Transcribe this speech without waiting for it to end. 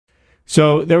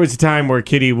So there was a time where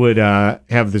Kitty would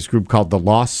have this group called the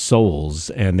Lost Souls,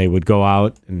 and they would go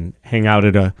out and hang out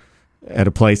at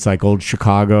a place like Old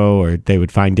Chicago, or they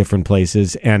would find different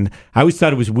places. And I always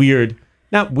thought it was weird,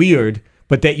 not weird,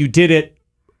 but that you did it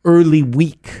early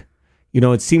week.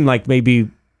 It seemed like maybe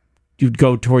you'd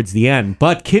go towards the end.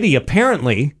 But Kitty,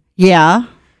 apparently, yeah,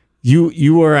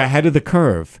 you were ahead of the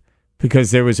curve,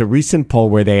 because there was a recent poll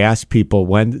where they asked people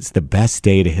when's the best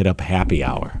day to hit up happy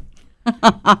hour.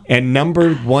 And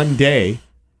number one day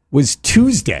was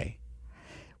Tuesday.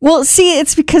 Well, see,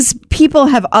 it's because people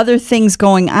have other things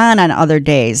going on other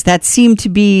days. That seemed to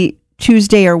be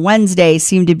Tuesday or Wednesday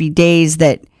seemed to be days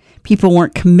that people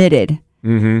weren't committed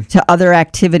to other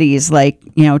activities like,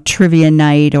 trivia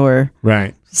night or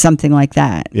something like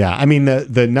that. Yeah, I mean,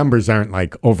 the numbers aren't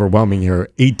like overwhelming here.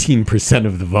 18%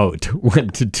 of the vote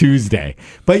went to Tuesday.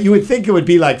 But you would think it would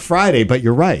be like Friday, but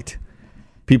you're right.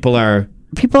 People are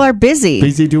busy.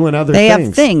 Busy doing other things. They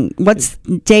have things. What's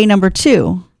day number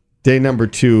 2? Day number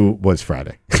 2 was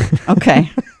Friday. Okay.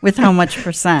 With how much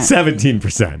percent?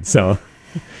 17%. So,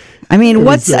 I'm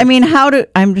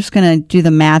just going to do the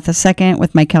math a second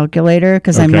with my calculator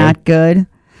because I'm not good.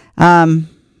 Well,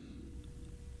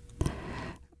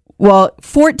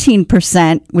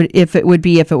 14% if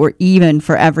it were even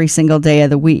for every single day of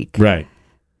the week. Right.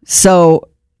 So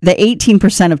the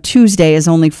 18% of Tuesday is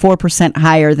only 4%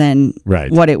 higher than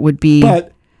what it would be.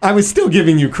 But I was still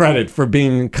giving you credit for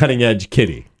being cutting edge,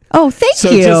 Kitty. Oh, thank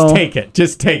you. So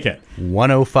just take it.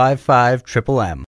 105.5 Triple M.